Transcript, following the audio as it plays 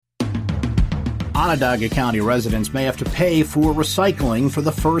Onondaga County residents may have to pay for recycling for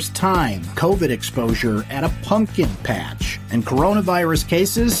the first time. COVID exposure at a pumpkin patch. And coronavirus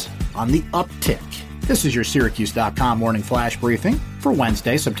cases on the uptick. This is your Syracuse.com morning flash briefing for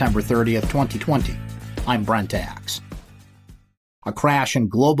Wednesday, September 30th, 2020. I'm Brent Axe. A crash in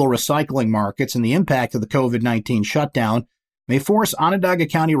global recycling markets and the impact of the COVID-19 shutdown may force Onondaga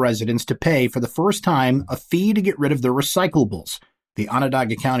County residents to pay for the first time a fee to get rid of their recyclables. The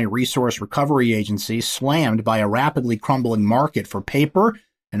Onondaga County Resource Recovery Agency, slammed by a rapidly crumbling market for paper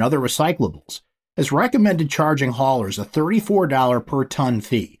and other recyclables, has recommended charging haulers a $34 per ton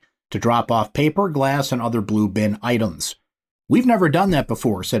fee to drop off paper, glass, and other blue bin items. "We've never done that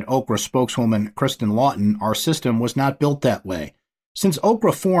before," said Okra spokeswoman Kristen Lawton. "Our system was not built that way." Since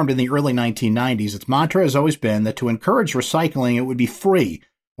Okra formed in the early 1990s, its mantra has always been that to encourage recycling, it would be free,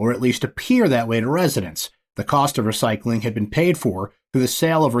 or at least appear that way to residents. The cost of recycling had been paid for through the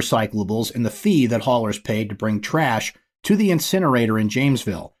sale of recyclables and the fee that haulers paid to bring trash to the incinerator in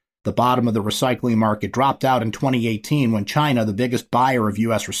Jamesville. The bottom of the recycling market dropped out in 2018 when China, the biggest buyer of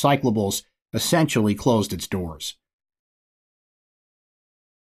U.S. recyclables, essentially closed its doors.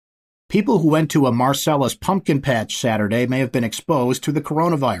 People who went to a Marcellus pumpkin patch Saturday may have been exposed to the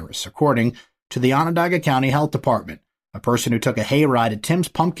coronavirus, according to the Onondaga County Health Department. A person who took a hayride at Tim's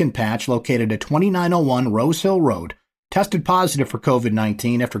Pumpkin Patch, located at 2901 Rose Hill Road, tested positive for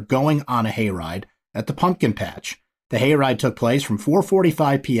COVID-19 after going on a hayride at the Pumpkin Patch. The hayride took place from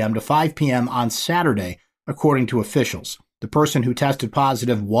 4:45 p.m. to 5 p.m. on Saturday, according to officials. The person who tested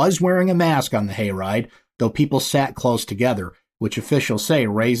positive was wearing a mask on the hayride, though people sat close together, which officials say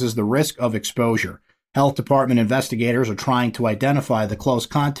raises the risk of exposure. Health Department investigators are trying to identify the close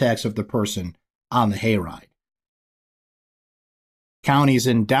contacts of the person on the hayride. Counties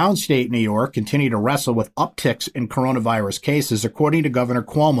in downstate New York continue to wrestle with upticks in coronavirus cases, according to Governor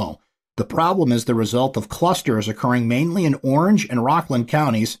Cuomo. The problem is the result of clusters occurring mainly in Orange and Rockland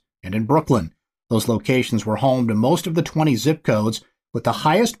counties and in Brooklyn. Those locations were home to most of the 20 zip codes with the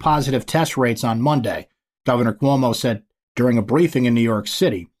highest positive test rates on Monday. Governor Cuomo said during a briefing in New York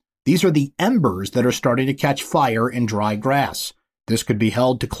City, "These are the embers that are starting to catch fire in dry grass. This could be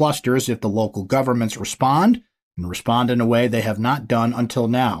held to clusters if the local governments respond in a way they have not done until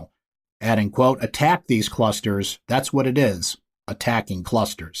now." Adding, quote, "Attack these clusters. That's what it is, attacking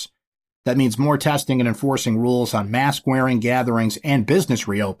clusters." That means more testing and enforcing rules on mask-wearing gatherings and business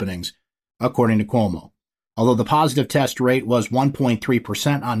reopenings, according to Cuomo. Although the positive test rate was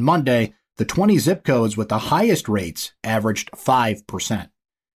 1.3% on Monday, the 20 zip codes with the highest rates averaged 5%.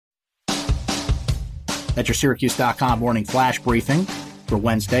 That's your Syracuse.com morning flash briefing for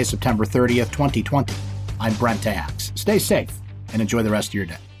Wednesday, September 30th, 2020. I'm Brent Axe. Stay safe and enjoy the rest of your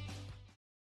day.